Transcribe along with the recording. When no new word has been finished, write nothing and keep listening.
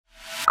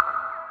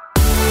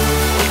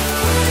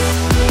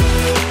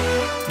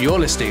You're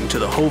listening to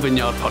the Whole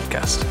Vineyard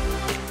podcast.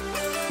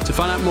 To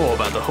find out more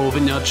about the Whole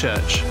Vineyard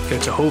Church, go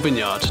to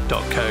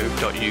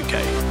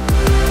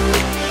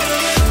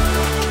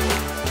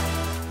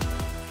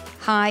wholevineyard.co.uk.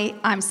 Hi,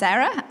 I'm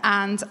Sarah,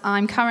 and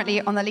I'm currently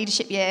on the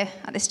leadership year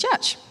at this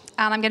church,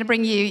 and I'm going to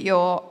bring you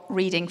your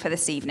reading for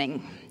this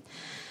evening.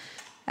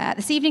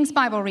 This evening's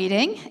Bible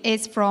reading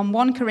is from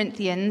 1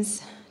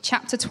 Corinthians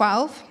chapter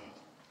 12,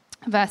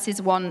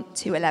 verses 1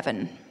 to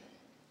 11.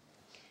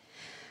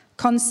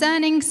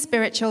 Concerning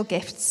spiritual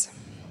gifts.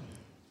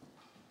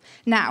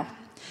 Now,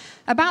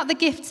 about the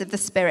gifts of the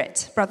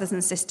Spirit, brothers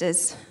and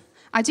sisters,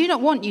 I do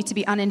not want you to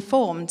be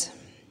uninformed.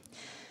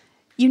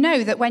 You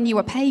know that when you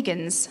were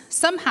pagans,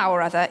 somehow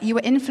or other you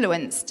were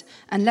influenced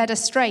and led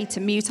astray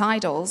to mute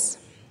idols.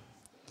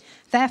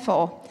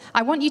 Therefore,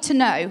 I want you to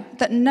know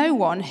that no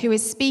one who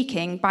is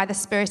speaking by the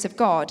Spirit of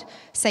God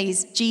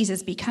says,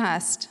 Jesus be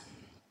cursed.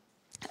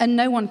 And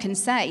no one can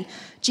say,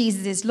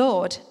 Jesus is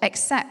Lord,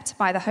 except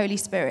by the Holy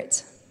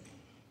Spirit.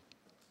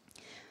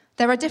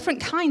 There are different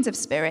kinds of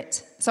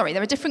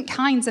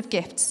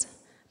gifts,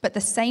 but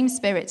the same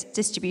Spirit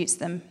distributes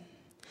them.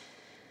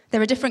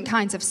 There are different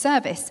kinds of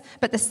service,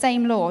 but the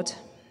same Lord.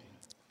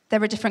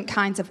 There are different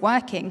kinds of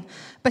working,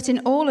 but in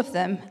all of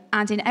them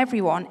and in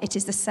everyone, it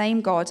is the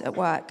same God at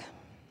work.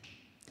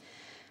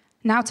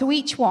 Now to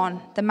each one,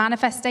 the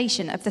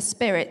manifestation of the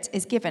Spirit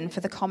is given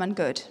for the common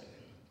good.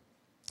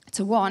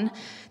 To one,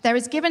 there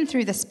is given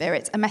through the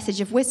Spirit a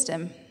message of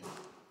wisdom.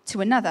 To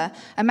another,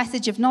 a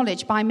message of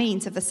knowledge by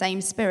means of the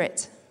same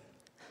Spirit.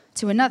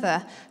 To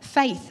another,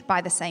 faith by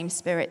the same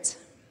Spirit.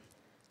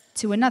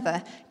 To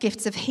another,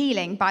 gifts of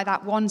healing by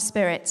that one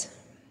Spirit.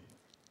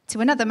 To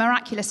another,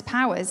 miraculous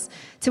powers.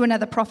 To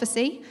another,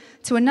 prophecy.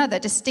 To another,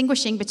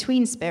 distinguishing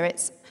between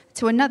spirits.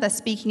 To another,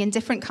 speaking in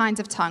different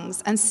kinds of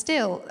tongues. And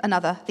still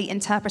another, the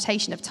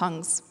interpretation of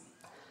tongues.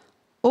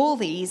 All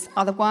these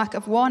are the work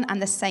of one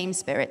and the same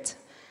Spirit,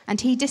 and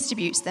he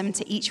distributes them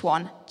to each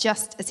one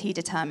just as he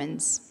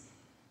determines.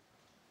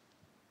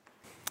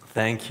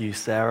 Thank you,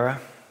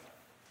 Sarah.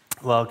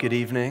 Well, good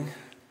evening.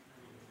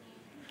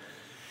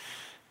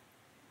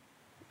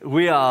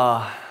 We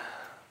are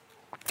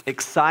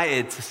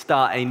excited to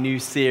start a new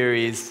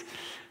series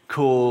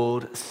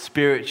called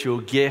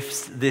Spiritual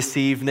Gifts this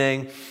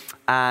evening,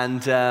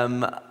 and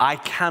I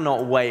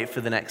cannot wait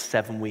for the next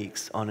 7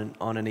 weeks on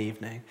an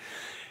evening.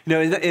 You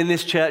know, in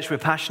this church, we're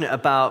passionate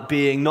about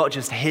being not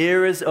just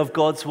hearers of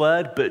God's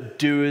word, but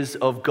doers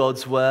of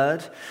God's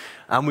word.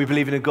 And we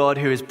believe in a God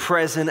who is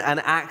present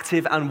and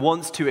active and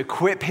wants to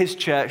equip his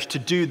church to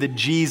do the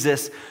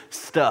Jesus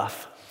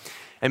stuff.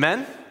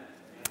 Amen?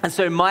 And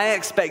so my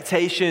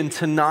expectation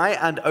tonight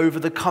and over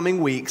the coming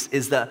weeks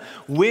is that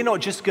we're not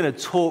just going to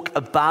talk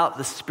about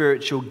the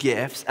spiritual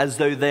gifts as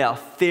though they are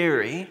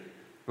theory,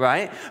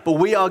 right? But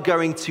we are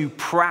going to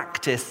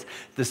practice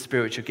the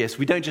spiritual gifts.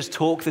 We don't just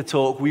talk the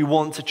talk, we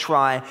want to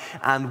try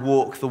and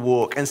walk the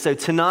walk. And so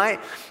tonight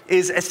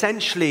is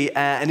essentially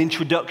an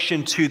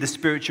introduction to the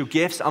spiritual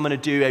gifts. I'm going to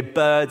do a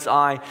bird's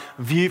eye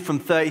view from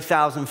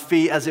 30,000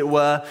 feet, as it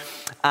were.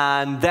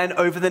 And then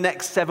over the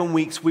next 7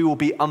 weeks, we will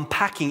be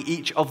unpacking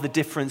each of the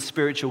different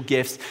spiritual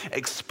gifts,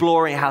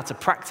 exploring how to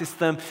practice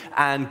them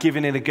and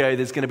giving it a go.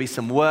 There's going to be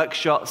some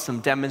workshops, some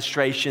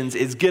demonstrations.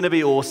 It's going to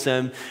be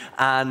awesome.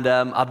 And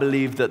I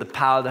believe that the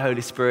power of the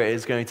Holy Spirit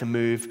is going to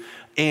move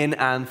in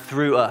and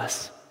through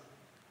us.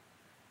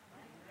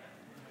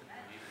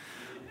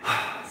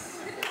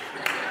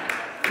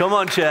 Come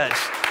on, church.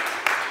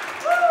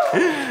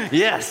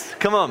 Yes,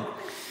 come on.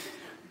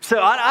 So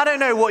I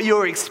don't know what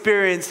your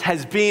experience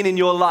has been in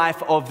your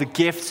life of the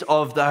gifts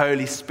of the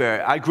Holy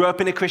Spirit. I grew up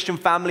in a Christian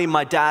family.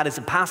 My dad is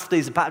a pastor.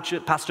 He's a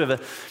pastor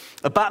of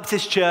a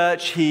Baptist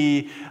church.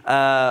 He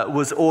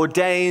was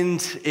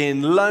ordained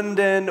in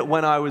London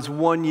when I was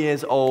 1 year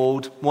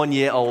old.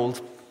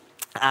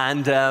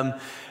 And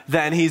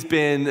then he's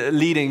been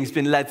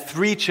led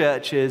 3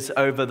 churches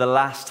over the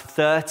last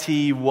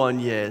 31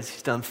 years.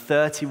 He's done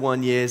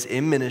 31 years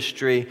in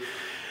ministry.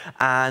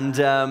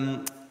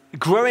 And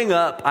growing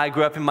up, I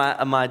grew up in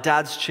my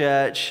dad's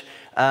church.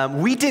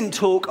 We didn't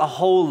talk a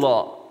whole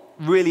lot,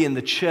 really, in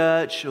the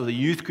church or the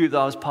youth group that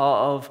I was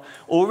part of,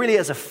 or really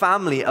as a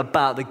family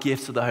about the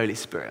gifts of the Holy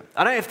Spirit.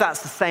 I don't know if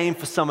that's the same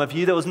for some of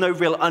you. There was no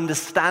real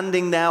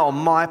understanding there on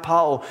my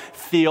part or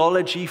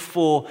theology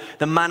for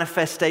the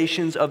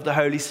manifestations of the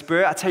Holy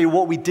Spirit. I tell you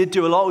what we did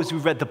do a lot was we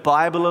read the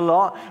Bible a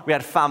lot. We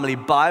had family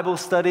Bible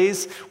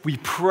studies. We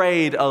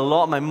prayed a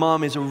lot. My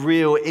mom is a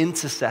real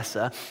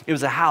intercessor. It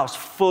was a house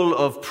full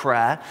of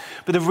prayer.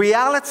 But the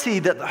reality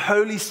that the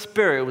Holy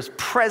Spirit was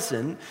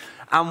present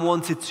and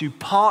wanted to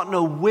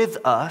partner with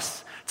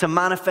us to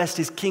manifest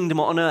his kingdom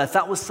on earth,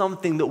 that was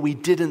something that we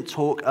didn't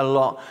talk a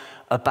lot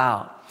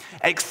about,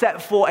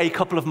 except for a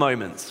couple of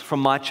moments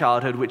from my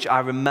childhood, which I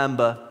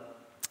remember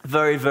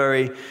very,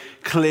 very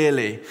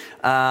clearly.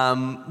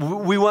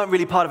 We weren't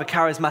really part of a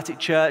charismatic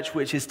church,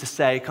 which is to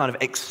say kind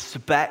of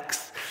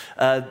expects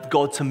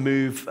God to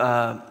move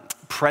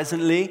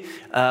presently,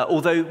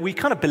 although we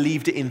kind of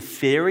believed it in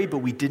theory, but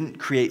we didn't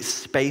create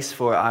space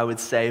for it, I would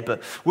say.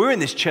 But we're in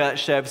this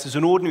church service. It was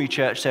an ordinary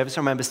church service.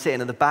 I remember sitting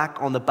at the back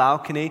on the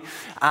balcony,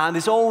 and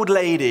this old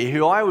lady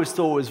who I always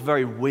thought was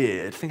very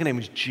weird, I think her name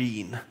was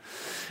Jean.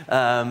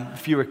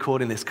 If you're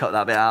recording this, cut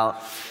that bit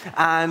out.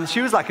 And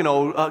she was like an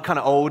old, kind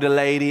of older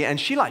lady, and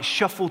she like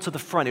shuffled to the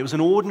front. It was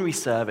an ordinary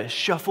service,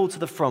 shuffled to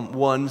the front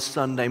one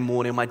Sunday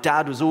morning. My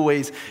dad was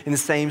always in the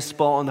same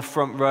spot on the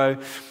front row.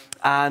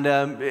 And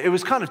it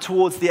was kind of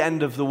towards the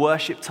end of the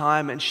worship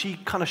time, and she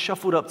kind of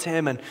shuffled up to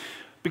him and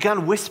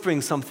began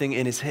whispering something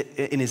in his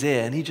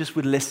ear, and he just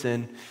would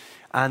listen,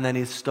 and then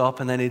he'd stop,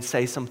 and then he'd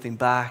say something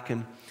back,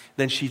 and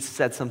then she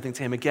said something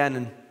to him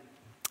again,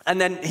 and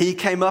then he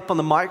came up on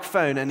the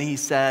microphone, and he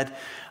said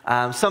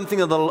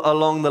something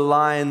along the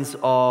lines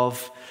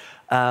of,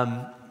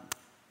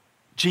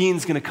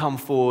 Jean's going to come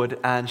forward,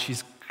 and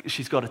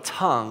she's got a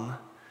tongue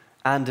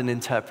and an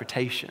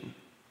interpretation.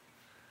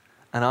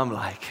 And I'm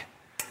like,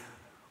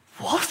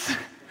 what?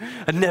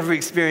 I'd never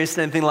experienced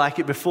anything like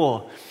it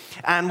before.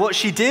 And what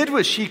she did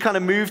was she kind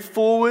of moved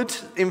forward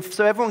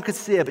so everyone could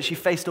see her, but she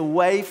faced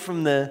away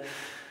from the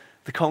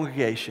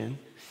congregation.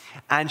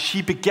 And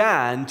she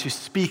began to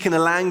speak in a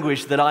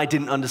language that I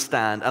didn't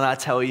understand. And I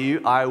tell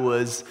you, I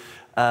was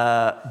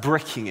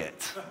bricking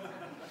it.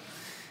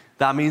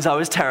 That means I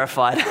was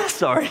terrified.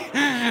 Sorry.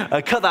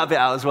 Cut that bit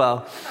out as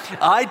well.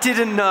 I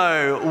didn't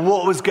know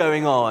what was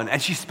going on.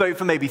 And she spoke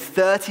for maybe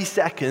 30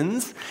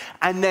 seconds.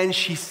 And then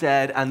she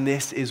said, and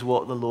this is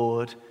what the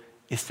Lord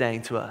is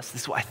saying to us.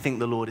 This is what I think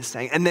the Lord is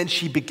saying. And then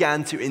she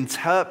began to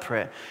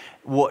interpret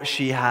what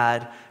she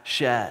had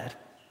shared.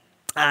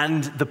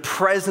 And the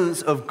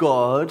presence of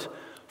God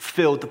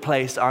filled the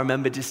place. I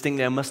remember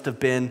distinctly, I must have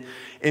been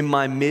in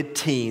my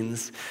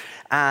mid-teens.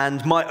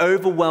 And my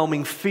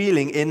overwhelming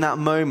feeling in that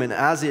moment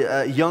as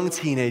a young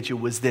teenager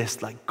was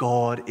this, like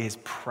God is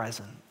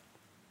present.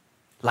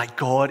 Like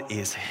God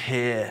is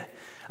here.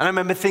 And I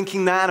remember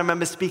thinking that. I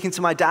remember speaking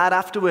to my dad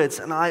afterwards.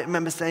 And I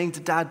remember saying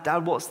to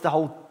Dad, what's the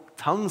whole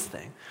tongues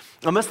thing?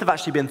 I must have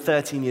actually been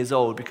 13 years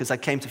old because I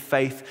came to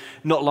faith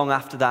not long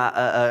after that,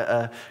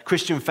 a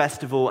Christian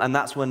festival. And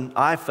that's when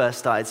I first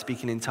started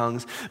speaking in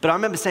tongues. But I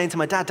remember saying to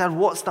my Dad,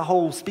 what's the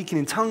whole speaking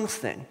in tongues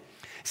thing?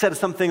 He said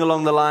something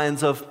along the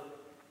lines of,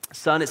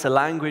 son, it's a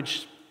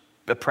language,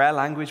 a prayer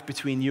language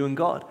between you and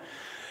God.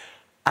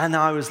 And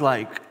I was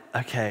like,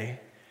 okay,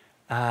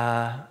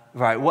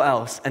 right, what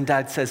else? And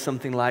Dad says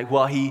something like,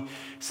 well, he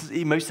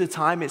most of the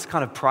time it's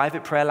kind of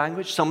private prayer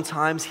language.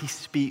 Sometimes he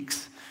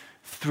speaks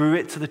through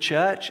it to the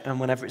church, and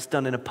whenever it's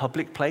done in a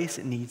public place,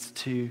 it needs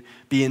to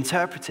be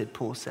interpreted,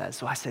 Paul says.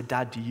 So I said,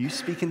 Dad, do you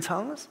speak in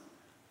tongues?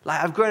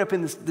 Like, I've grown up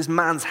in this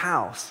man's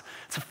house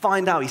to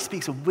find out he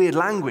speaks a weird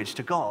language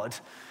to God.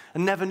 I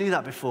never knew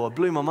that before. It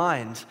blew my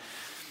mind.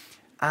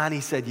 And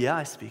he said, yeah,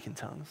 I speak in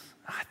tongues.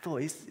 I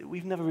thought,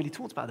 we've never really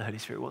talked about the Holy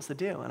Spirit. What's the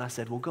deal? And I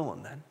said, well, go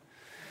on then.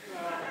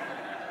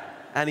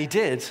 And he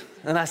did.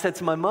 And I said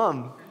to my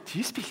mum, do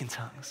you speak in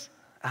tongues?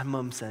 And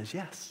Mum says,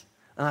 yes.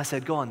 And I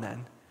said, go on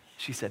then.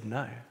 She said,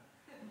 no.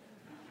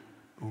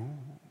 Ooh.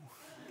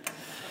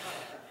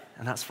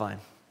 And that's fine.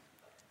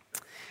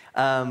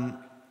 I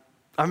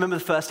remember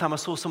the first time I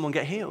saw someone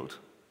get healed.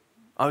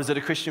 I was at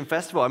a Christian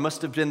festival. I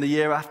must have been the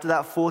year after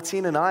that,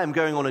 14, and I am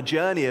going on a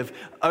journey of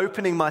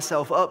opening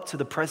myself up to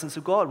the presence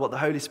of God, what the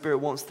Holy Spirit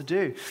wants to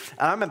do.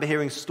 And I remember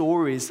hearing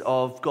stories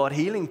of God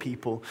healing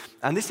people.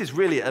 And this is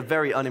really a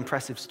very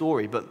unimpressive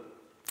story, but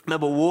I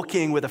remember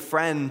walking with a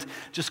friend,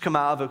 just come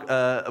out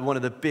of one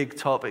of the big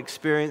top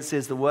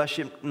experiences, the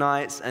worship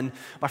nights, and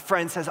my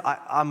friend says,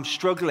 I'm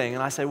struggling.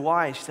 And I say,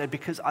 why? And she said,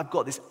 because I've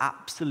got this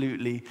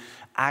absolutely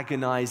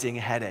agonizing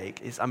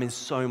headache. I'm in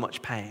so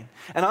much pain.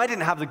 And I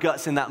didn't have the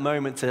guts in that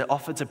moment to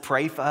offer to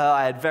pray for her.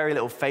 I had very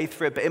little faith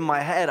for it, but in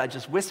my head, I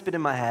just whispered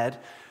in my head,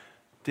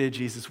 dear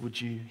Jesus, would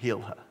you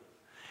heal her?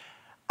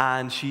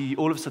 And she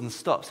all of a sudden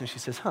stops and she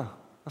says,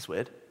 that's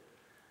weird.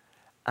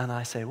 And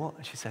I say, what?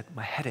 And she said,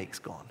 my headache's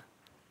gone.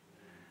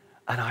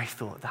 And I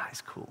thought, that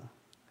is cool.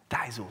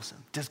 That is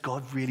awesome. Does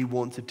God really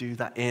want to do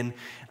that in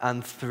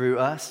and through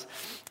us?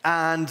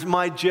 And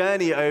my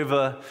journey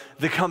over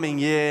the coming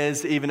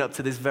years, even up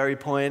to this very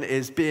point,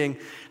 is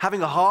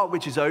having a heart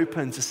which is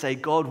open to say,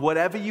 God,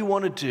 whatever you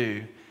want to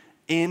do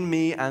in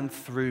me and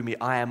through me,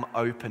 I am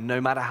open.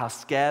 No matter how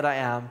scared I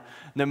am,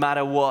 no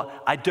matter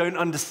what I don't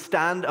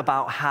understand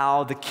about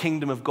how the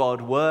kingdom of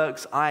God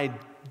works, I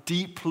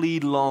deeply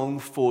long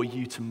for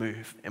you to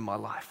move in my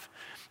life.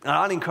 And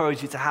I'd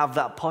encourage you to have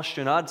that posture.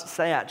 And I'd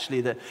say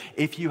actually that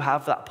if you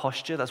have that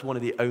posture, that's one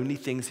of the only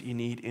things that you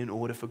need in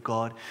order for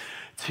God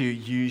to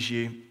use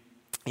you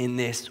in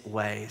this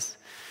ways.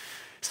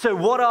 So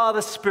what are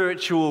the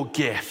spiritual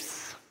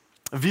gifts?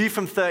 A view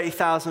from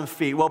 30,000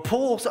 feet. Well,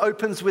 Paul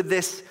opens with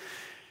this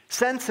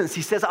sentence.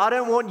 He says, I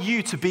don't want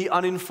you to be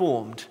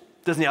uninformed,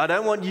 doesn't he? I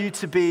don't want you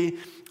to be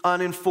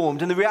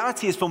uninformed. And the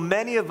reality is, for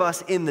many of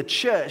us in the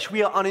church,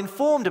 we are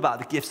uninformed about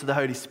the gifts of the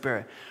Holy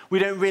Spirit. We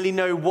don't really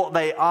know what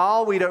they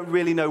are. We don't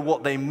really know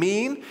what they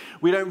mean.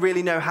 We don't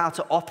really know how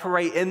to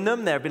operate in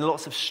them. There have been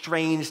lots of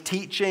strange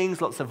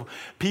teachings, lots of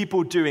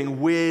people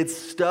doing weird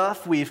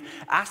stuff. We've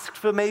asked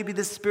for maybe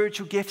the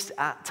spiritual gifts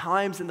at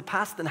times in the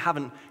past and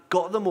haven't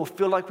got them, or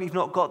feel like we've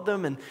not got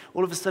them, and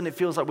all of a sudden it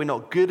feels like we're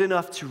not good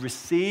enough to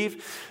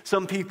receive.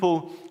 Some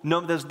people know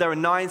there are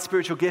 9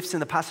 spiritual gifts in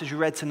the passage we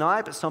read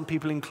tonight, but some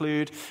people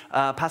include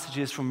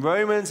passages from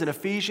Romans and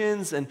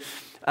Ephesians, and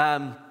there's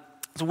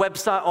a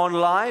website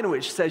online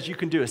which says you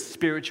can do a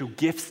spiritual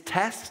gifts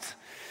test,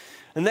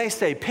 and they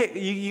say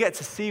you get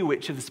to see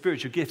which of the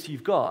spiritual gifts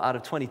you've got out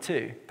of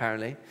 22,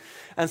 apparently.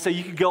 And so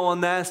you could go on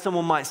there,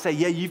 someone might say,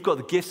 yeah, you've got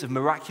the gifts of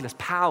miraculous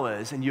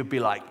powers, and you'd be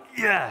like,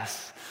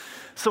 yes.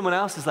 Someone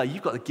else is like,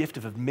 you've got the gift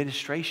of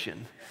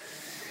administration.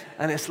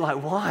 And it's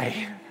like,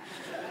 why?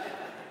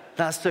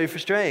 That's so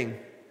frustrating.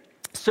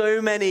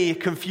 So many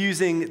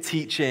confusing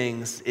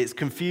teachings. It's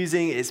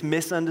confusing, it's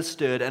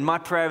misunderstood. And my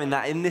prayer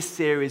in this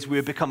series, we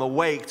would become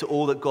awake to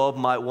all that God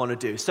might want to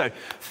do. So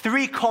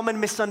 3 common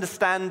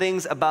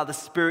misunderstandings about the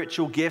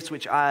spiritual gifts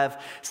which I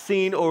have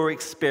seen or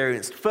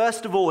experienced.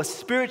 First of all, a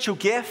spiritual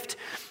gift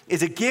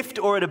is a gift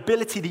or an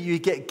ability that you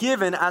get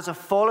given as a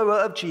follower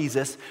of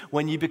Jesus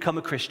when you become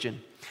a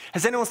Christian.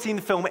 Has anyone seen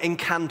the film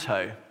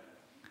Encanto?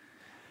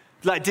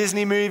 Like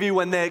Disney movie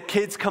when their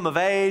kids come of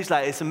age,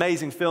 like it's an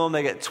amazing film.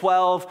 They get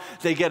 12,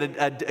 they get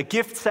a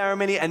gift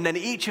ceremony, and then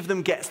each of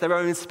them gets their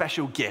own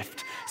special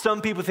gift.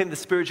 Some people think the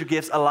spiritual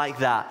gifts are like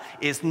that.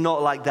 It's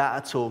not like that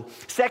at all.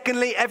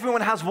 Secondly,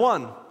 everyone has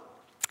one.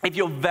 If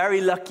you're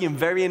very lucky and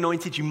very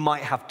anointed, you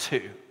might have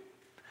 2.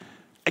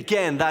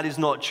 Again, that is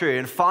not true.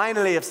 And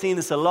finally, I've seen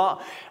this a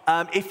lot.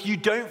 If you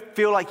don't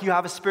feel like you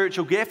have a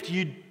spiritual gift,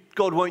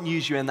 God won't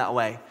use you in that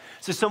way.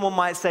 So someone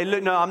might say,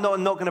 look, no, I'm not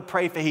going to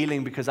pray for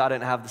healing because I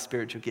don't have the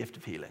spiritual gift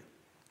of healing.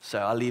 So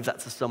I'll leave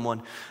that to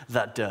someone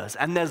that does.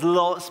 And there's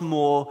lots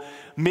more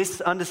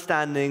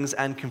misunderstandings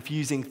and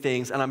confusing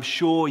things, and I'm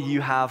sure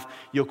you have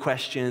your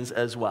questions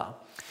as well.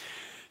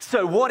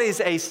 So what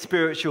is a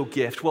spiritual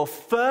gift? Well,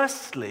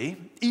 firstly,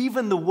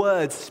 even the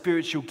word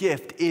spiritual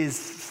gift is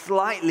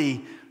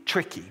slightly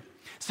tricky.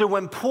 So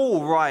when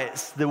Paul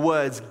writes the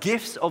words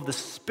gifts of the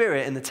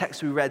Spirit in the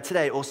text we read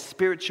today, or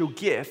spiritual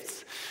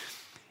gifts,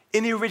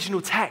 in the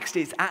original text,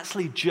 it's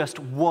actually just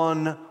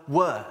one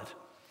word.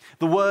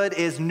 The word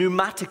is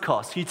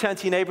pneumatikos. You turn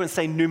to your neighbor and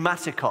say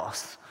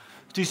pneumatikos.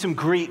 Do some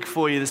Greek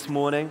for you this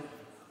morning.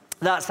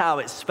 That's how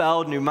it's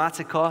spelled,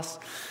 pneumatikos.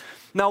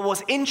 Now,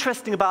 what's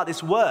interesting about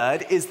this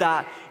word is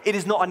that it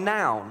is not a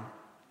noun.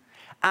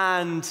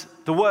 And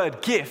the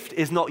word gift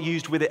is not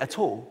used with it at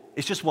all.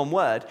 It's just one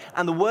word.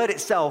 And the word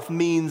itself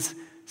means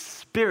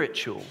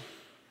spiritual.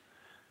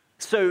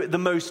 So the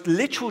most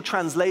literal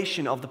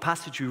translation of the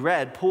passage we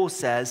read, Paul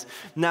says,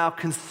 now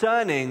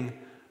concerning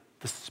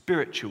the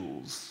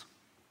spirituals.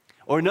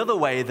 Or another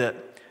way that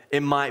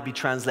it might be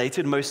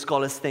translated, most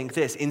scholars think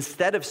this,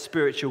 instead of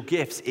spiritual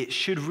gifts, it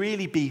should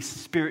really be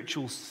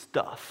spiritual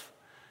stuff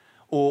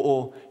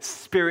or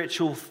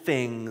spiritual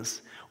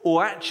things,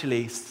 or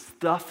actually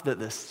stuff that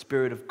the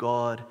Spirit of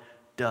God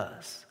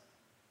does.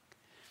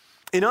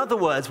 In other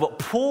words, what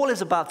Paul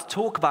is about to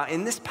talk about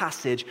in this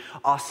passage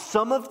are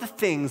some of the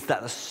things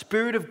that the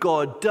Spirit of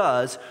God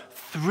does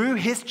through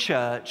His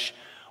church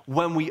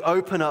when we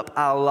open up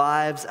our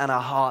lives and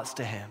our hearts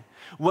to Him.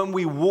 When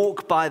we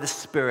walk by the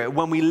Spirit,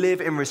 when we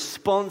live in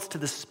response to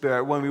the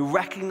Spirit, when we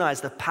recognize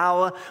the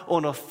power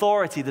and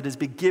authority that has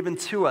been given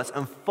to us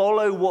and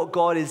follow what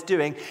God is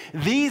doing,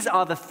 these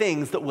are the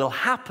things that will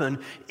happen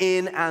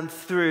in and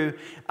through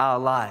our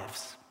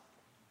lives.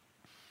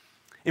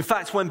 In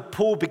fact, when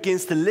Paul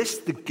begins to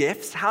list the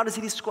gifts, how does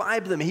he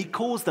describe them? He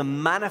calls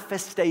them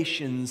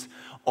manifestations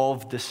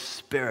of the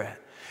Spirit.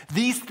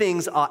 These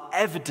things are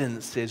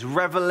evidences,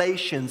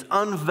 revelations,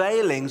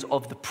 unveilings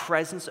of the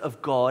presence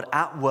of God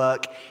at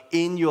work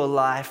in your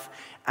life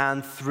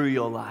and through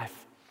your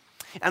life.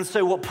 And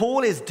so what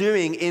Paul is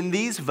doing in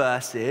these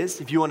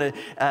verses, if you want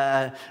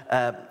kind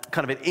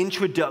of an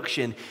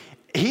introduction,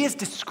 he is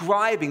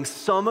describing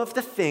some of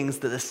the things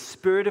that the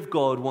Spirit of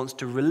God wants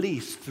to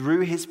release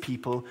through His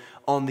people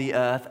on the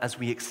earth as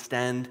we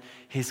extend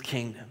His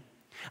kingdom.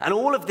 And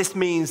all of this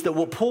means that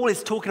what Paul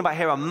is talking about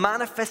here are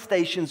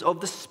manifestations of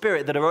the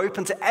Spirit that are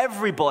open to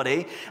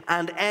everybody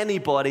and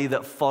anybody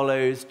that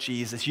follows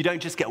Jesus. You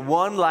don't just get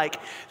one like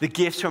the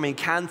gifts from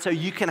Encanto,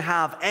 you can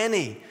have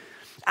any.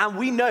 And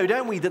we know,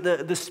 don't we,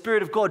 that the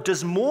Spirit of God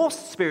does more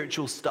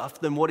spiritual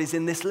stuff than what is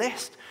in this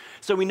list.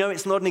 So we know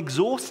it's not an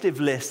exhaustive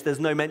list. There's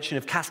no mention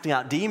of casting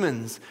out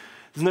demons.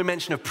 There's no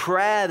mention of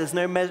prayer. There's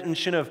no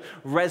mention of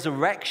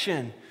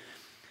resurrection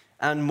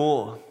and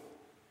more.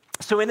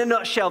 So in a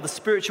nutshell, the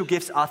spiritual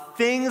gifts are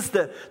things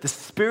that the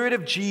Spirit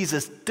of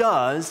Jesus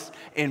does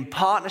in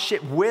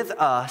partnership with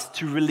us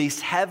to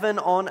release heaven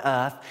on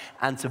earth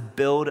and to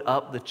build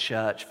up the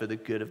church for the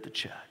good of the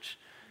church.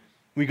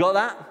 We got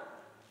that?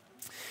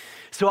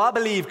 So I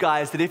believe,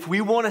 guys, that if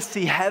we want to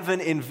see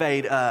heaven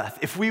invade earth,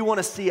 if we want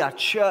to see our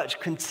church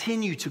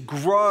continue to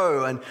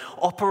grow and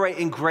operate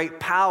in great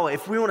power,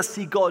 if we want to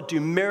see God do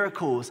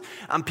miracles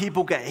and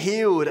people get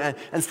healed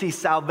and see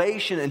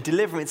salvation and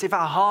deliverance, if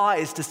our heart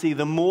is to see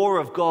the more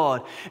of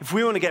God, if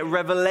we want to get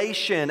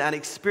revelation and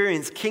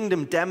experience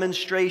kingdom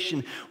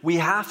demonstration, we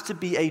have to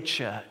be a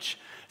church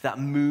that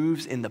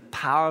moves in the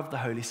power of the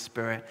Holy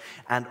Spirit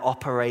and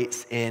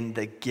operates in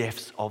the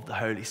gifts of the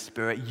Holy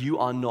Spirit. You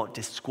are not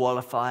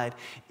disqualified.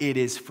 It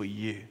is for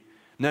you.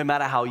 No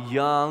matter how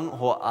young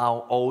or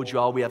how old you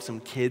are, we have some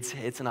kids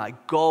here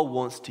tonight. God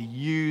wants to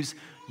use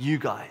you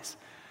guys.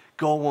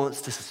 God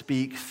wants to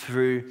speak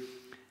through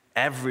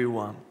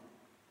everyone.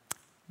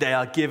 They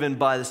are given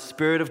by the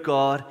Spirit of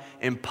God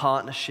in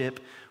partnership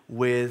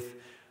with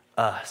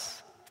us.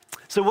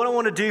 So what I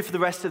want to do for the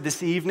rest of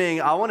this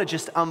evening, I want to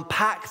just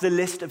unpack the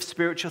list of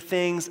spiritual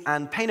things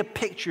and paint a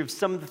picture of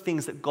some of the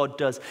things that God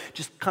does,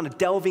 just kind of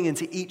delving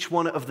into each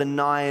one of the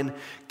 9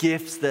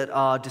 gifts that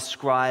are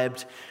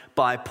described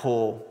by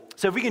Paul.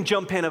 So if we can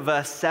jump in at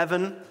verse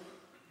 7,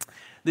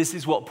 this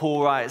is what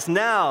Paul writes.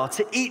 Now,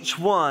 to each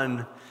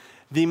one,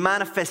 the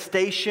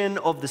manifestation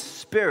of the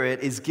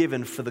Spirit is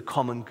given for the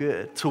common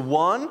good. To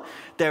one,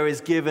 there is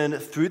given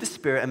through the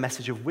Spirit a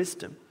message of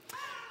wisdom.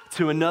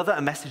 To another,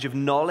 a message of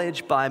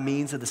knowledge by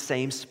means of the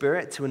same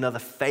Spirit. To another,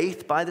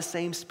 faith by the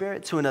same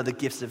Spirit. To another,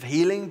 gifts of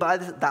healing by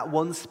that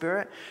one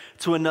Spirit.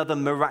 To another,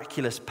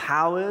 miraculous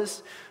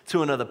powers.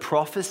 To another,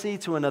 prophecy.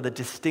 To another,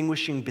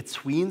 distinguishing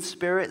between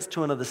spirits.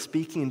 To another,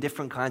 speaking in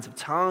different kinds of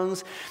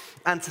tongues.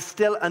 And to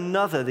still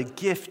another,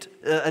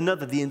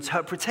 the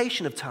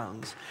interpretation of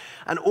tongues.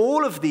 And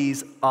all of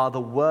these are the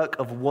work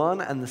of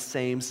one and the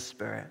same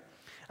Spirit.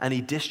 And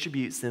he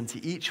distributes them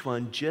to each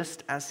one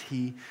just as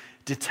he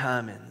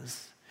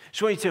determines. I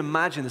just want you to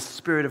imagine the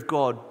Spirit of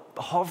God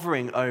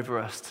hovering over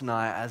us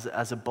tonight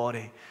as a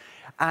body.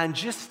 And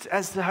just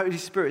as the Holy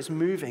Spirit is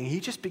moving, he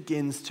just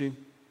begins to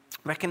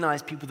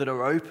recognize people that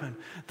are open,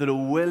 that are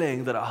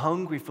willing, that are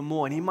hungry for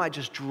more. And he might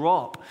just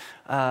drop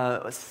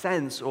a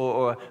sense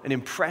or an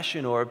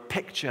impression or a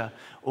picture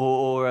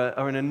or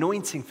an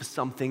anointing for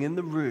something in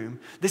the room.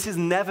 This is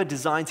never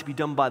designed to be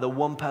done by the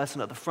one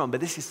person at the front, but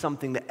this is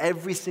something that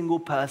every single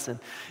person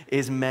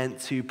is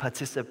meant to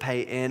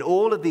participate in.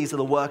 All of these are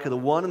the work of the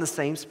one and the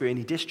same Spirit, and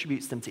he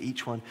distributes them to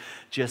each one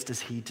just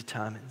as he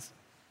determines.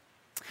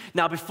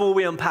 Now, before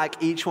we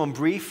unpack each one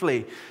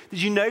briefly,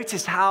 did you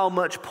notice how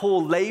much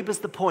Paul labors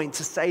the point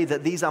to say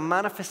that these are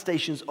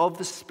manifestations of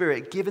the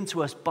Spirit given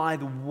to us by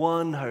the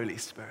one Holy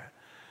Spirit?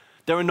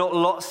 There are not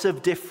lots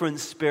of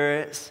different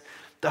spirits.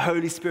 The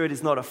Holy Spirit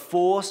is not a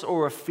force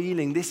or a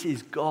feeling. This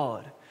is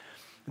God.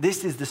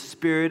 This is the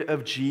Spirit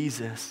of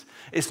Jesus.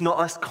 It's not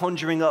us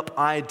conjuring up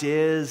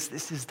ideas.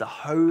 This is the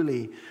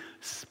Holy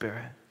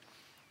Spirit.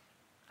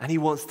 And he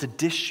wants to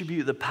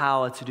distribute the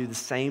power to do the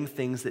same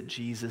things that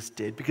Jesus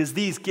did. Because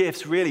these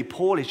gifts, really,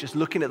 Paul is just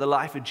looking at the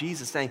life of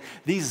Jesus, saying,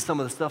 these are some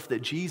of the stuff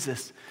that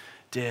Jesus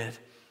did.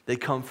 They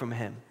come from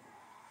him.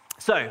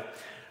 So,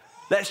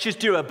 let's just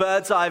do a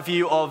bird's eye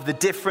view of the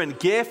different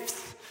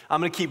gifts. I'm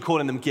going to keep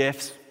calling them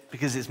gifts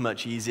because it's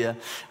much easier.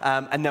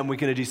 And then we're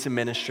going to do some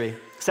ministry.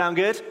 Sound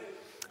good?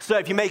 So,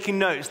 if you're making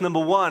notes,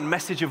 number 1,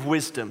 message of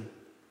wisdom.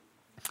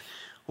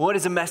 What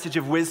is a message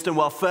of wisdom?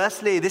 Well,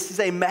 firstly, this is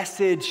a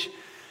message,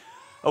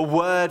 a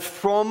word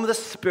from the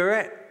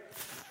Spirit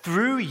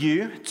through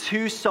you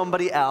to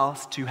somebody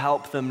else to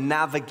help them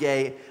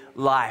navigate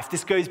life.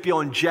 This goes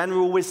beyond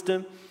general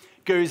wisdom,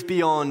 goes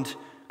beyond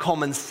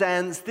common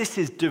sense. This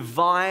is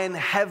divine,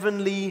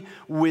 heavenly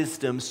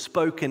wisdom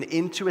spoken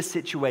into a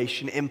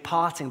situation,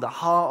 imparting the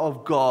heart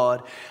of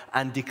God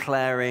and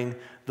declaring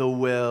the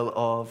will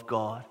of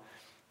God.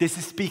 This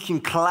is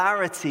speaking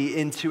clarity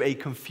into a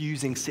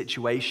confusing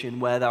situation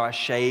where there are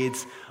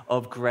shades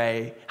of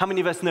gray. How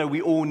many of us know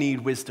we all need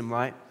wisdom,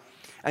 right?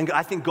 And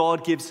I think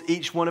God gives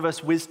each one of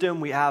us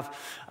wisdom. We have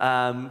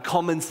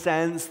common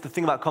sense. The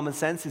thing about common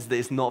sense is that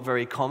it's not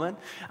very common.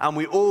 And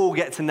we all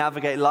get to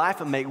navigate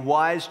life and make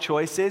wise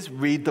choices,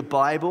 read the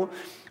Bible.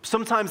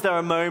 Sometimes there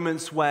are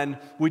moments when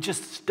we're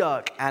just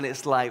stuck and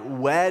it's like,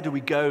 where do we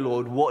go,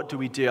 Lord? What do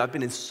we do? I've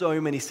been in so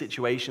many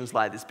situations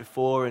like this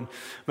before, and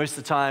most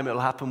of the time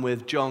it'll happen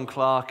with John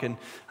Clark, and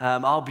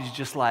I'll be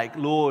just like,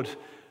 Lord,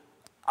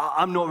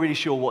 I'm not really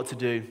sure what to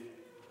do.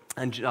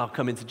 And I'll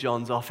come into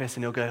John's office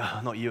and he'll go, oh,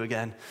 not you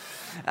again.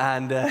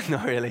 And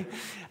not really.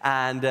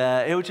 And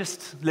he'll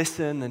just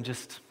listen and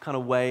just kind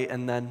of wait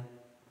and then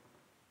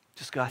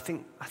just go, I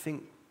think,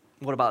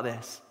 what about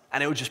this?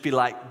 And it will just be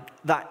like,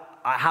 that.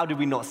 How did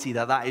we not see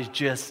that? That is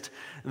just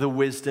the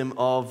wisdom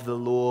of the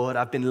Lord.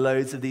 I've been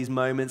loads of these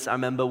moments. I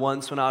remember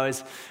once when I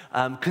was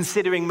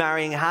considering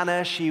marrying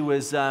Hannah,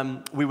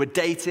 we were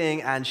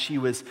dating and she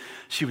was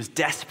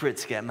desperate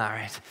to get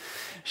married.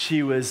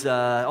 She was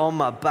on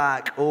my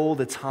back all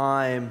the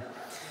time.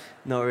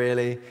 Not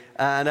really.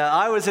 And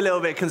I was a little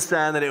bit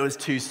concerned that it was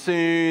too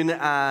soon,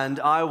 and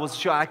I was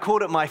sure. I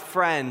called up my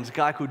friend, a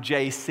guy called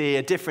JC,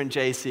 a different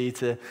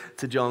JC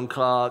to John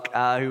Clark,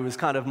 who was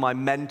kind of my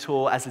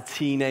mentor as a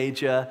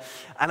teenager.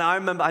 And I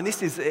remember, and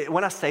this is,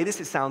 when I say this,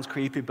 it sounds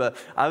creepy, but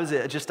I was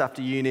just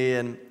after uni,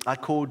 and I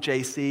called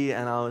JC,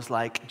 and I was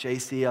like,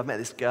 JC, I've met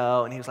this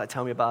girl, and he was like,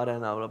 tell me about her,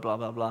 and I blah,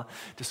 blah, blah.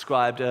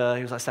 Described her.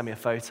 He was like, send me a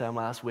photo. I'm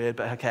like, that's weird,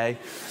 but okay.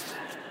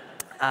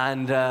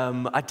 And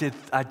I did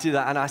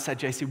that, and I said,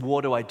 JC,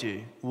 what do I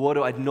do?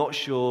 I'm not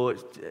sure.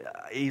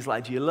 He's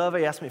like, do you love her?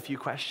 He asked me a few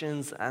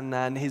questions, and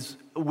then his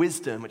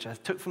wisdom, which I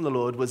took from the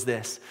Lord, was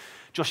this: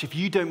 Josh, if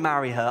you don't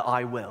marry her,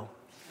 I will.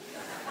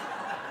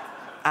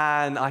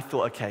 And I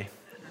thought, okay,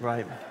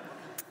 right.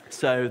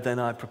 So then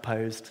I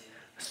proposed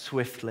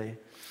swiftly.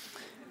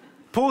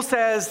 Paul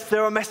says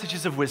there are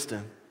messages of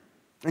wisdom,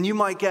 and you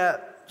might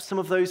get some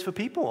of those for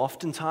people.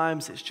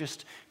 Oftentimes it's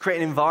just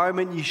create an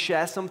environment, you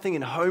share something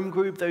in home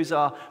group. Those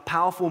are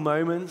powerful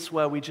moments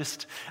where we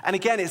just, and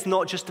again, it's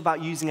not just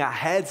about using our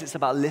heads, it's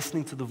about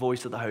listening to the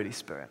voice of the Holy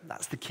Spirit.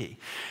 That's the key.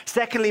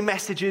 Secondly,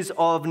 messages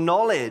of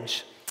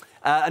knowledge.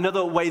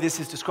 Another way this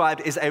is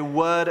described is a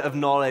word of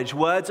knowledge.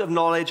 Words of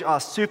knowledge are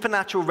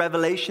supernatural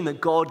revelation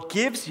that God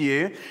gives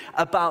you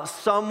about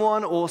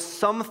someone or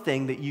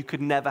something that you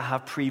could never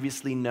have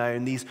previously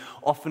known. These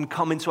often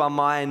come into our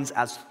minds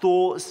as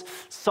thoughts.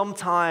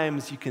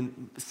 Sometimes you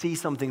can see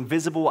something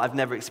visible. I've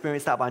never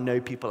experienced that, but I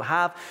know people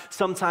have.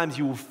 Sometimes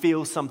you will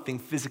feel something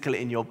physical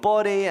in your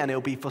body, and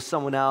it'll be for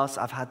someone else.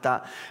 I've had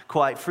that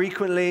quite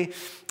frequently.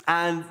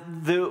 And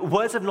the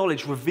words of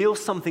knowledge reveal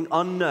something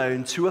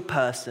unknown to a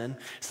person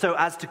so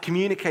as to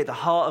communicate the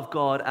heart of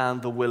God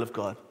and the will of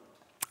God.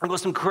 I've got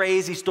some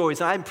crazy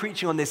stories, and I'm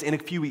preaching on this in a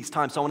few weeks'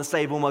 time, so I want to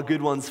save all my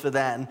good ones for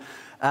then.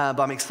 But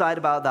I'm excited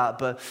about that.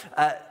 But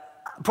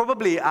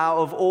probably out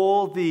of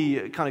all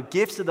the kind of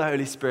gifts of the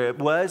Holy Spirit,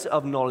 words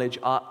of knowledge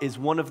is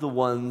one of the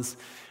ones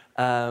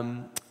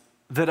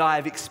that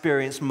I've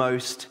experienced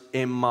most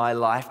in my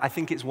life. I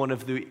think it's one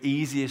of the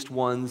easiest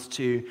ones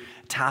to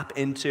tap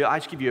into. I'll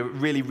just give you a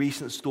really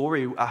recent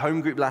story. A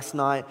home group last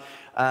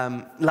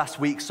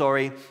week.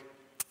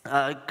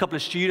 A couple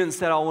of students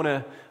said, I want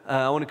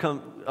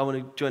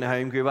to join a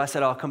home group. I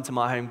said, I'll come to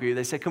my home group.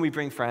 They said, can we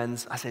bring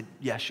friends? I said,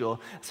 yeah, sure.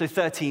 So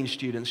 13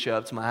 students show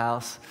up to my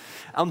house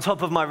on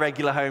top of my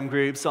regular home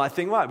group. So I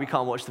think, right, we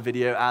can't watch the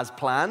video as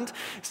planned.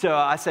 So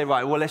I say,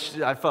 right, well, I was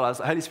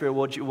like, Holy Spirit,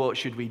 what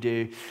should we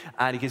do?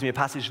 And he gives me a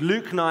passage,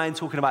 Luke 9,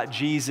 talking about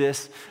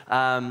Jesus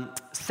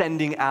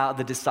sending out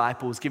the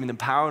disciples, giving them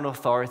power and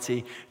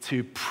authority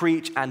to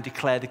preach and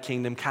declare the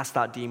kingdom, cast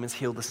out demons,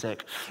 heal the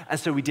sick. And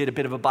so we did a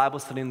bit of a Bible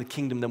study in the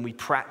kingdom, then we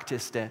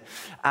practiced it.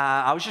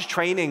 I was just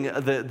training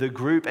the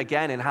group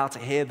again in how to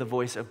hear the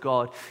voice of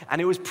God.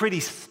 And it was pretty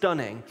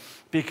stunning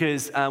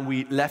because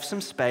we left some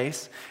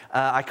space.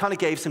 I kind of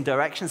gave some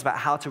directions about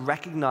how to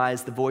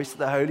recognize the voice of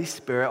the Holy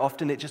Spirit.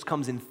 Often it just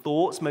comes in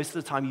thoughts. Most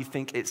of the time you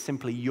think it's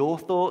simply your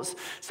thoughts.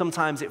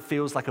 Sometimes it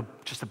feels like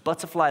just a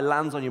butterfly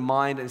lands on your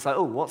mind and it's like,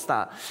 oh, what's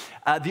that?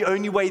 The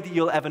only way that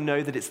you'll ever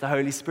know that it's the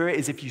Holy Spirit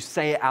is if you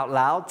say it out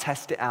loud,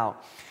 test it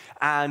out.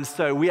 And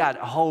so we had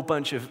a whole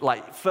bunch of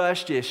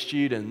first-year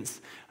students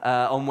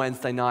on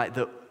Wednesday night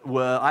that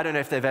were, I don't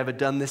know if they've ever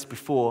done this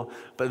before,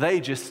 but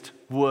they just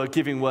were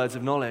giving words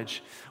of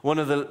knowledge. One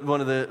of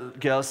the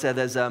girls said,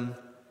 there's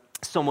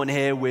someone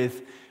here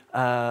with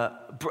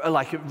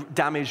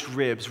damaged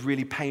ribs,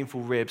 really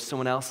painful ribs.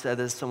 Someone else said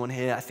there's someone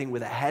here, I think,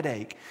 with a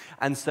headache.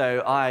 And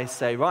so I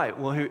say, right,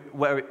 well,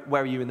 where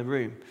are you in the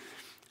room?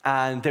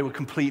 And they were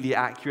completely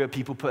accurate.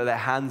 People put their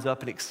hands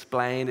up and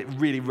explained. It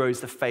really rose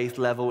the faith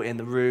level in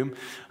the room.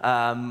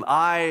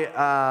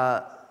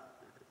 I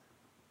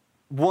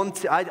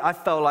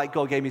felt like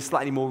God gave me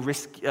slightly more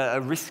a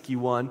risky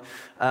one.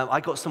 I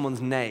got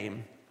someone's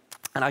name,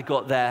 and I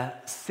got their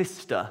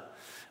sister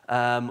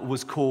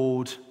was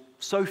called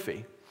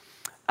Sophie.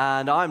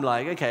 And I'm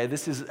like, okay,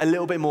 this is a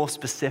little bit more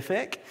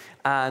specific.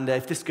 And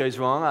if this goes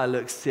wrong, I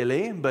look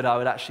silly, but I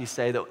would actually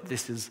say that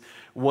this is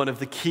one of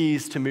the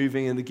keys to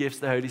moving in the gifts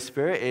of the Holy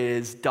Spirit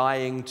is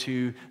dying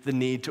to the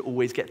need to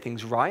always get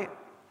things right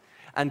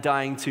and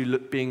dying to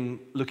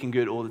looking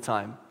good all the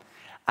time.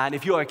 And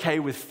if you're okay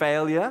with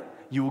failure,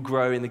 you will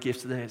grow in the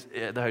gifts of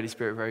the Holy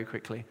Spirit very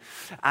quickly.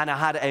 And I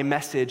had a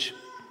message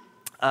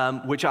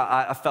which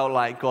I felt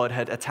like God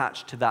had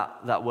attached to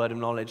that word of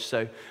knowledge.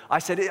 So I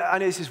said, I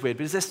know this is weird,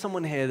 but is there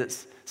someone here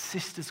that's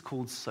sister's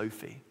called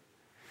Sophie?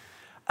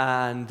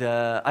 And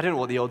I don't know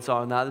what the odds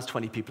are on that. There's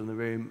 20 people in the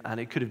room, and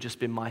it could have just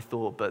been my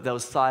thought, but there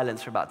was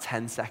silence for about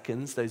 10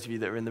 seconds, those of you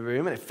that were in the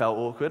room, and it felt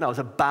awkward. I was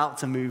about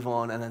to move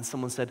on, and then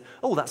someone said,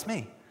 oh, that's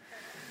me.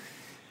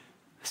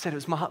 I said, it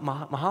was my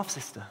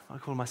half-sister. I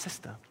call her my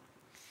sister.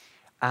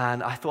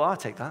 And I thought, I'll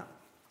take that.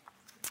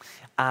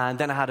 And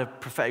then I had a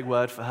prophetic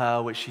word for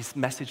her, which she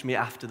messaged me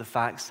after the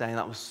fact, saying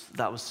that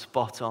was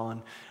spot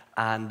on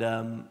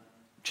and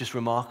just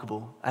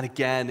remarkable. And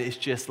again, it's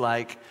just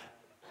like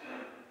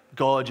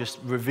God just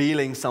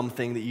revealing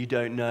something that you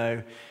don't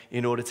know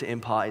in order to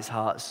impart his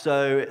heart.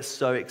 So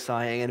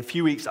exciting. In a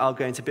few weeks, I'll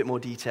go into a bit more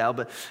detail,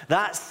 but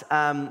that's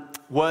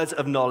words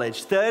of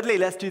knowledge. Thirdly,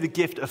 let's do the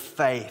gift of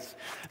faith.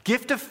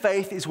 Gift of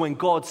faith is when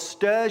God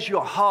stirs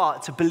your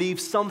heart to believe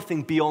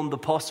something beyond the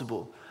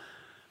possible.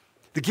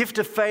 The gift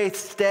of faith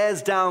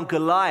stares down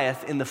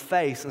Goliath in the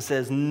face and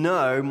says,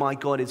 no, my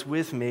God is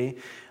with me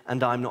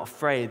and I'm not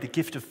afraid. The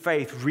gift of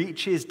faith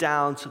reaches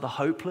down to the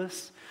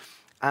hopeless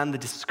and the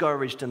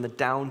discouraged and the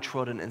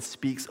downtrodden and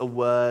speaks a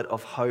word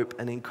of hope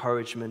and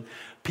encouragement.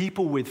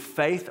 People with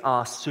faith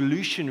are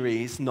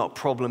solutionaries, not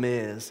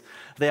problemers.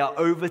 They are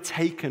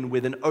overtaken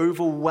with an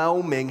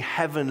overwhelming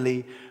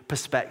heavenly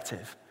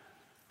perspective.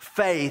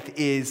 Faith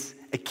is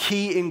a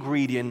key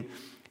ingredient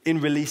in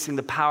releasing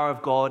the power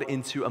of God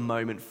into a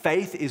moment.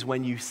 Faith is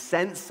when you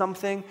sense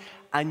something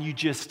and you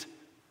just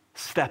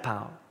step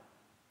out.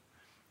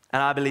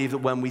 And I believe that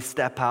when we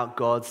step out,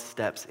 God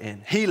steps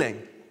in.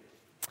 Healing.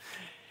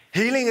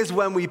 Healing is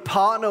when we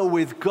partner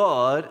with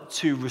God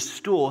to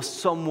restore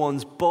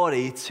someone's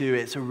body to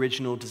its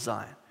original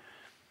design,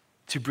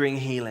 to bring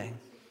healing,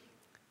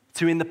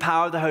 to, in the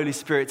power of the Holy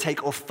Spirit,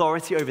 take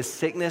authority over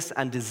sickness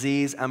and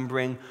disease and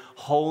bring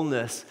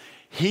wholeness.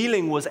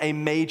 Healing was a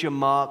major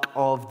mark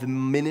of the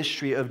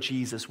ministry of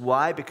Jesus.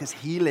 Why? Because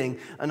healing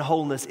and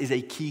wholeness is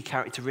a key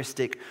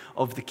characteristic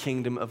of the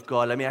kingdom of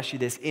God. Let me ask you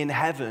this. In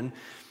heaven,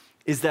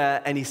 is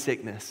there any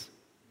sickness?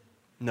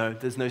 No,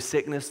 there's no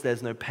sickness,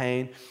 there's no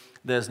pain,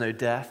 there's no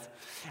death.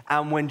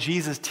 And when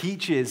Jesus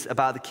teaches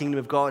about the kingdom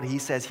of God, he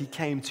says he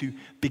came to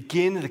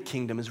begin the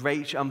kingdom. As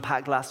Rach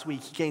unpacked last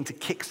week, he came to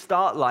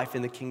kickstart life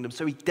in the kingdom.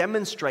 So he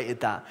demonstrated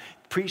that,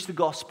 preached the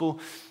gospel,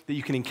 that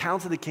you can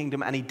encounter the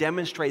kingdom, and he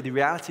demonstrated the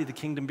reality of the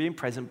kingdom being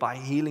present by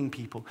healing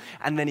people.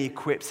 And then he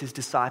equips his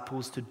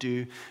disciples to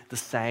do the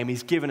same.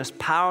 He's given us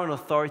power and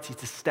authority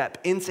to step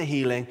into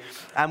healing,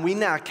 and we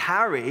now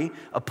carry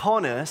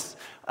upon us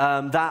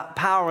that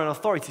power and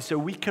authority so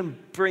we can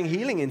bring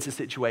healing into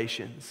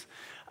situations.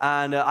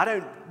 And I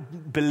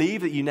don't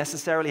believe that you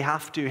necessarily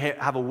have to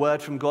have a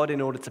word from God in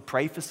order to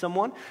pray for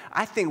someone.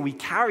 I think we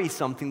carry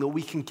something that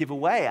we can give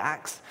away.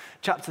 Acts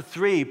chapter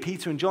 3,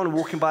 Peter and John are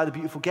walking by the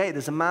beautiful gate.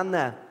 There's a man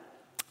there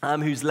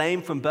who's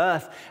lame from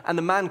birth. And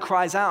the man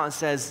cries out and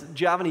says,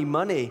 do you have any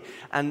money?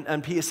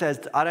 And Peter says,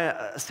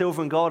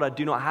 silver and gold I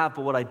do not have,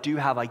 but what I do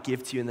have I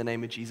give to you in the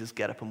name of Jesus.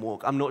 Get up and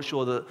walk. I'm not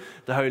sure that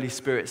the Holy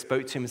Spirit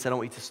spoke to him and said, I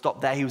want you to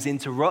stop there. He was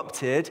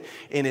interrupted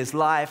in his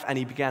life and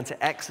he began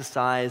to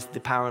exercise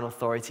the power and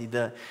authority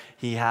that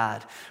he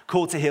had.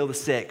 Called to heal the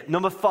sick.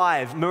 Number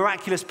 5,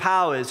 miraculous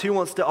powers. Who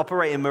wants to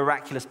operate in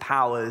miraculous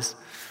powers?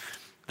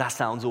 That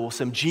sounds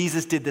awesome.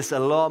 Jesus did this a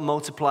lot,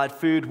 multiplied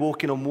food,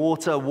 walking on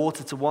water,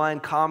 water to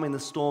wine, calming the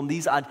storm.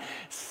 These are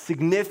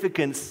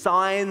significant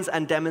signs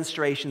and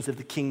demonstrations of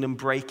the kingdom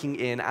breaking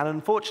in, and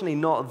unfortunately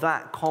not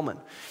that common.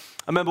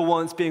 I remember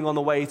once being on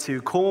the way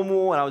to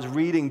Cornwall, and I was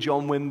reading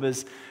John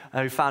Wimber's,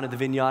 who founded the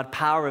Vineyard,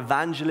 Power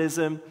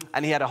Evangelism,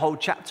 and he had a whole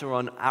chapter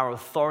on our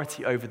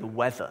authority over the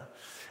weather.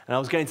 And I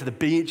was going to the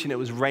beach and it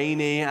was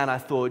rainy and I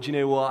thought, you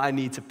know what, I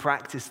need to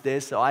practice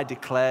this. So I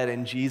declared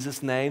in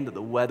Jesus' name that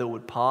the weather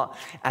would part,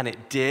 and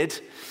it did.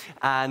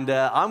 And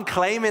I'm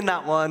claiming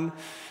that one,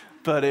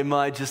 but it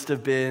might just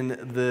have been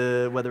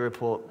the weather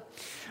report.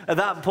 At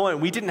that point,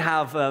 we didn't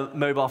have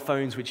mobile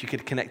phones which you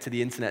could connect to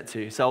the internet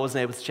to, so I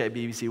wasn't able to check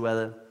BBC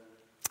weather.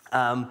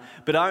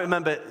 But I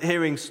remember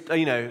hearing,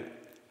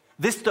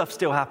 this stuff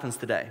still happens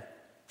today.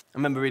 I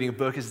remember reading a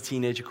book as a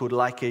teenager called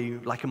Like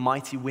a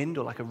Mighty Wind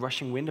or Like a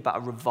Rushing Wind about a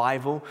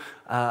revival,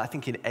 I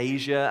think in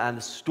Asia, and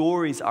the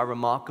stories are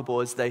remarkable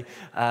as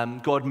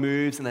God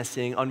moves and they're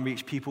seeing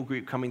unreached people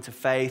group coming to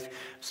faith,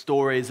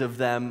 stories of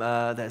them,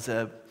 there's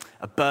a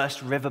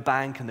burst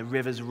riverbank and the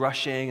river's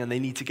rushing and they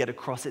need to get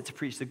across it to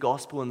preach the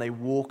gospel and they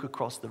walk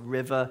across the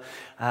river,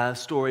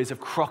 stories of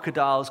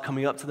crocodiles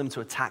coming up to them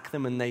to attack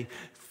them and they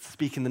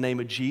speak in the name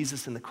of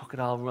Jesus and the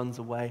crocodile runs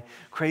away.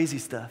 Crazy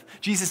stuff.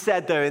 Jesus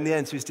said, though, in the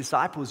end to his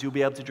disciples, you'll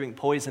be able to drink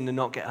poison and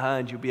not get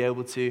hurt. You'll be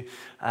able to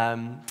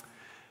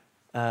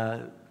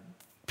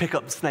pick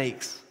up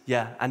snakes,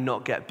 and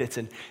not get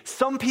bitten.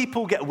 Some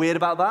people get weird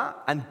about that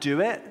and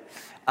do it.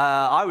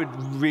 I would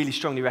really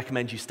strongly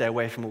recommend you stay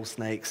away from all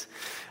snakes.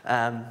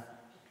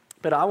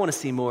 But I want to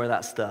see more of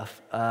that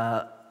stuff.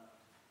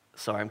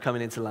 Sorry, I'm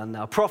coming into land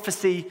now.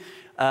 Prophecy.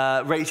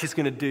 Rach is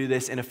going to do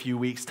this in a few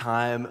weeks'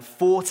 time.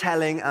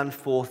 Foretelling and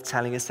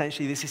forthtelling.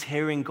 Essentially, this is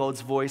hearing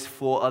God's voice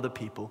for other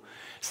people.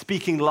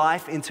 Speaking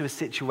life into a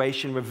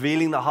situation,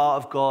 revealing the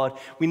heart of God.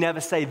 We never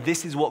say,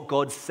 this is what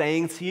God's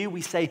saying to you. We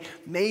say,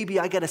 maybe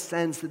I get a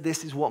sense that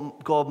this is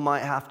what God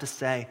might have to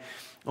say.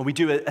 And we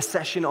do a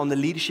session on the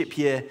leadership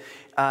year,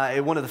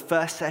 in one of the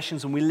first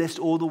sessions, and we list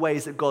all the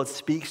ways that God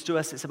speaks to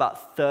us. It's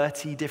about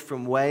 30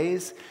 different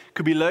ways.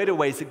 Could be a load of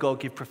ways that God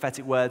gives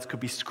prophetic words.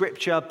 Could be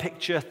scripture,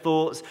 picture,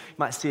 thoughts. You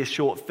might see a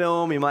short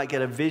film. You might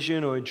get a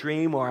vision or a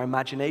dream or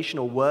imagination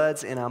or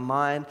words in our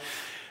mind.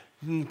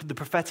 The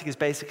prophetic is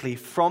basically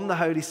from the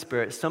Holy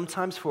Spirit,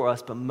 sometimes for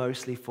us, but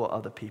mostly for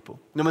other people.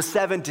 Number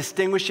 7,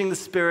 distinguishing the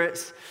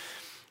spirits.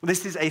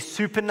 This is a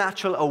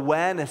supernatural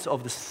awareness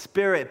of the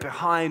Spirit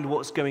behind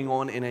what's going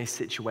on in a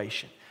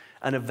situation,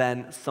 an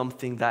event,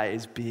 something that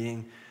is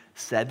being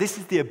said. This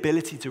is the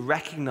ability to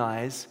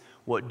recognize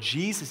what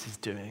Jesus is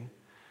doing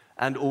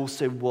and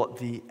also what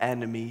the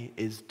enemy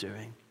is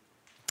doing.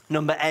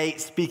 Number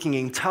 8, speaking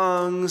in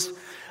tongues.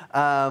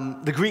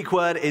 The Greek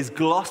word is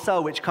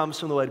glossa, which comes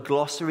from the word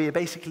glossary. It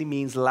basically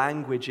means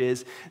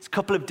languages. It's a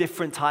couple of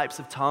different types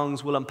of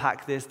tongues. We'll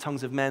unpack this.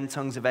 Tongues of men,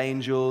 tongues of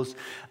angels.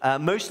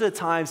 Most of the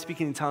time,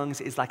 speaking in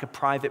tongues is like a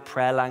private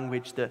prayer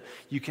language that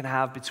you can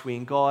have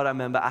between God. I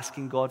remember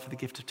asking God for the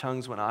gift of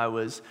tongues when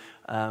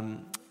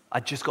I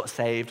just got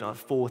saved. I was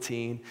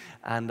 14,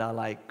 and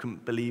I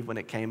couldn't believe when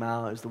it came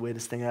out. It was the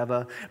weirdest thing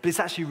ever. But it's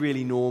actually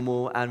really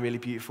normal and really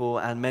beautiful,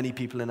 and many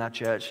people in our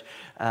church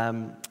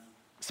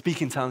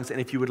speak in tongues,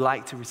 and if you would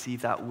like to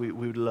receive that, we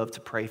would love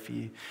to pray for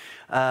you.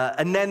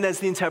 And then there's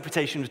the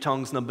interpretation of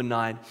tongues, number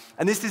 9.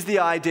 And this is the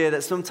idea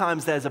that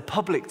sometimes there's a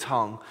public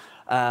tongue.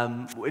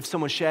 If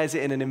someone shares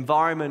it in an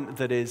environment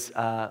that is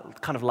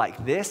kind of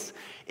like this,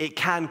 it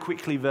can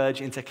quickly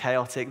verge into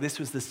chaotic. This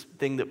was this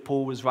thing that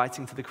Paul was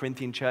writing to the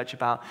Corinthian church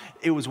about.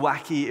 It was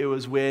wacky, it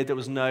was weird, there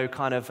was no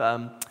kind of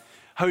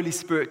Holy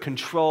Spirit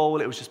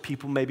control. It was just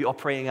people maybe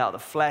operating out of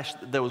the flesh.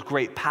 There was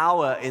great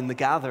power in the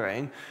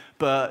gathering,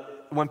 but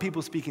when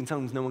people speak in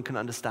tongues, no one can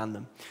understand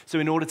them. So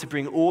in order to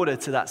bring order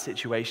to that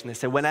situation, they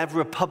say whenever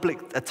a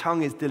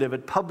tongue is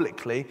delivered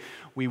publicly,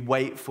 we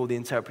wait for the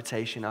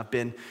interpretation. I've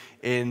been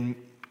in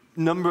a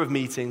number of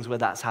meetings where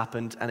that's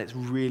happened, and it's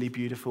really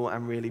beautiful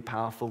and really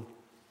powerful.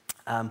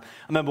 I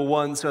remember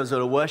once I was at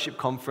a worship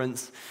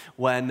conference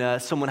when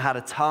someone had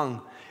a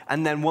tongue,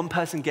 and then one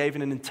person gave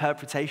an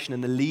interpretation,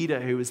 and the leader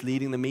who was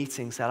leading the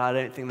meeting said, I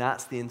don't think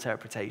that's the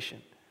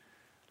interpretation.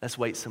 Let's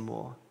wait some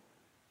more.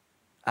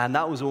 And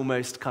that was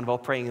almost kind of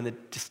operating in the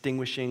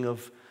distinguishing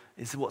of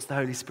what's the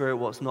Holy Spirit,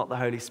 what's not the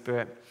Holy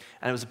Spirit.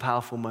 And it was a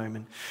powerful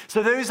moment.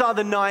 So those are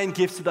the 9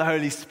 gifts of the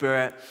Holy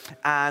Spirit,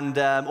 and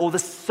or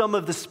some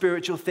of the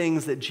spiritual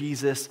things that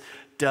Jesus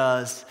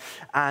does.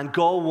 And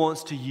God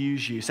wants to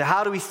use you. So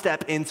how do we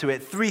step into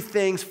it? 3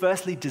 things.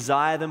 Firstly,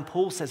 desire them.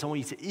 Paul says, I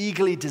want you to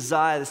eagerly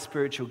desire the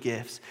spiritual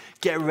gifts.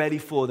 Get ready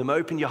for them.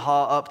 Open your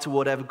heart up to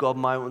whatever God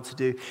might want to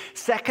do.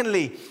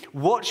 Secondly,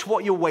 watch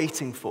what you're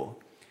waiting for.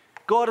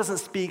 God doesn't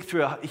speak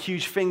through a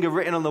huge finger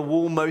written on the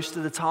wall most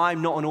of the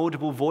time, not an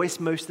audible voice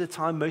most of the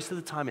time. Most of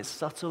the time it's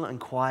subtle and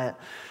quiet,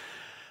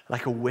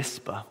 like a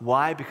whisper.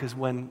 Why? Because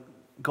when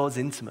God's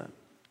intimate,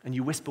 and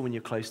you whisper when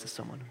you're close to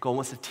someone. God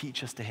wants to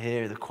teach us to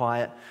hear the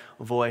quiet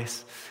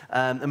voice.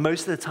 And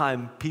most of the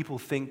time, people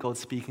think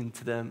God's speaking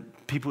to them.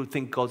 People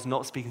think God's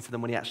not speaking to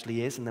them when he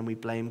actually is, and then we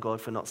blame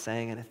God for not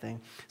saying anything.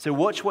 So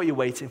watch what you're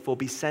waiting for.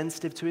 Be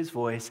sensitive to his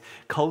voice.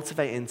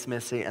 Cultivate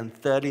intimacy. And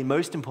thirdly,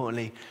 most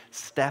importantly,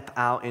 step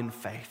out in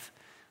faith.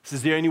 This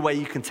is the only way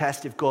you can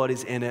test if God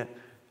is in it.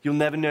 You'll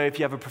never know if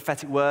you have a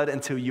prophetic word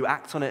until you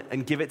act on it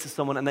and give it to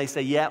someone and they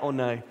say yeah or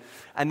no.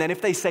 And then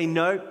if they say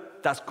no,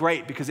 that's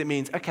great, because it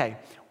means, okay,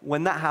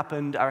 when that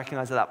happened, I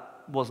recognize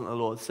that wasn't the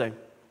Lord. So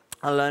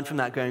I learned from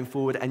that going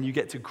forward, and you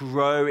get to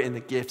grow in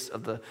the gifts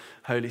of the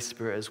Holy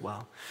Spirit as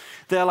well.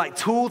 They're like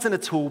tools in a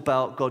tool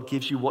belt. God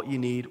gives you what you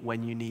need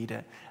when you need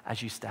it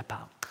as you step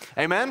out.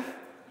 Amen?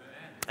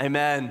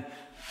 Amen.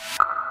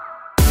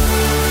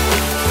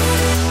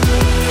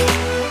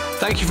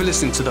 Thank you for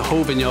listening to the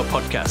Whole Vineyard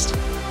podcast.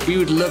 We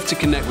would love to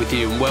connect with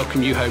you and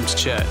welcome you home to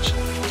church.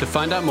 To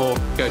find out more,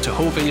 go to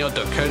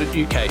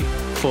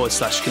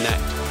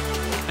wholevineyard.co.uk/connect.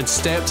 And to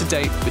stay up to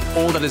date with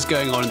all that is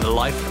going on in the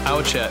life of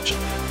our church,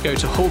 go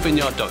to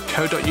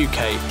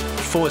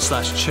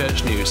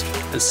wholevineyard.co.uk/church news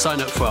and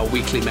sign up for our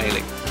weekly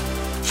mailing.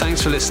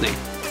 Thanks for listening.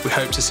 We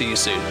hope to see you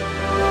soon.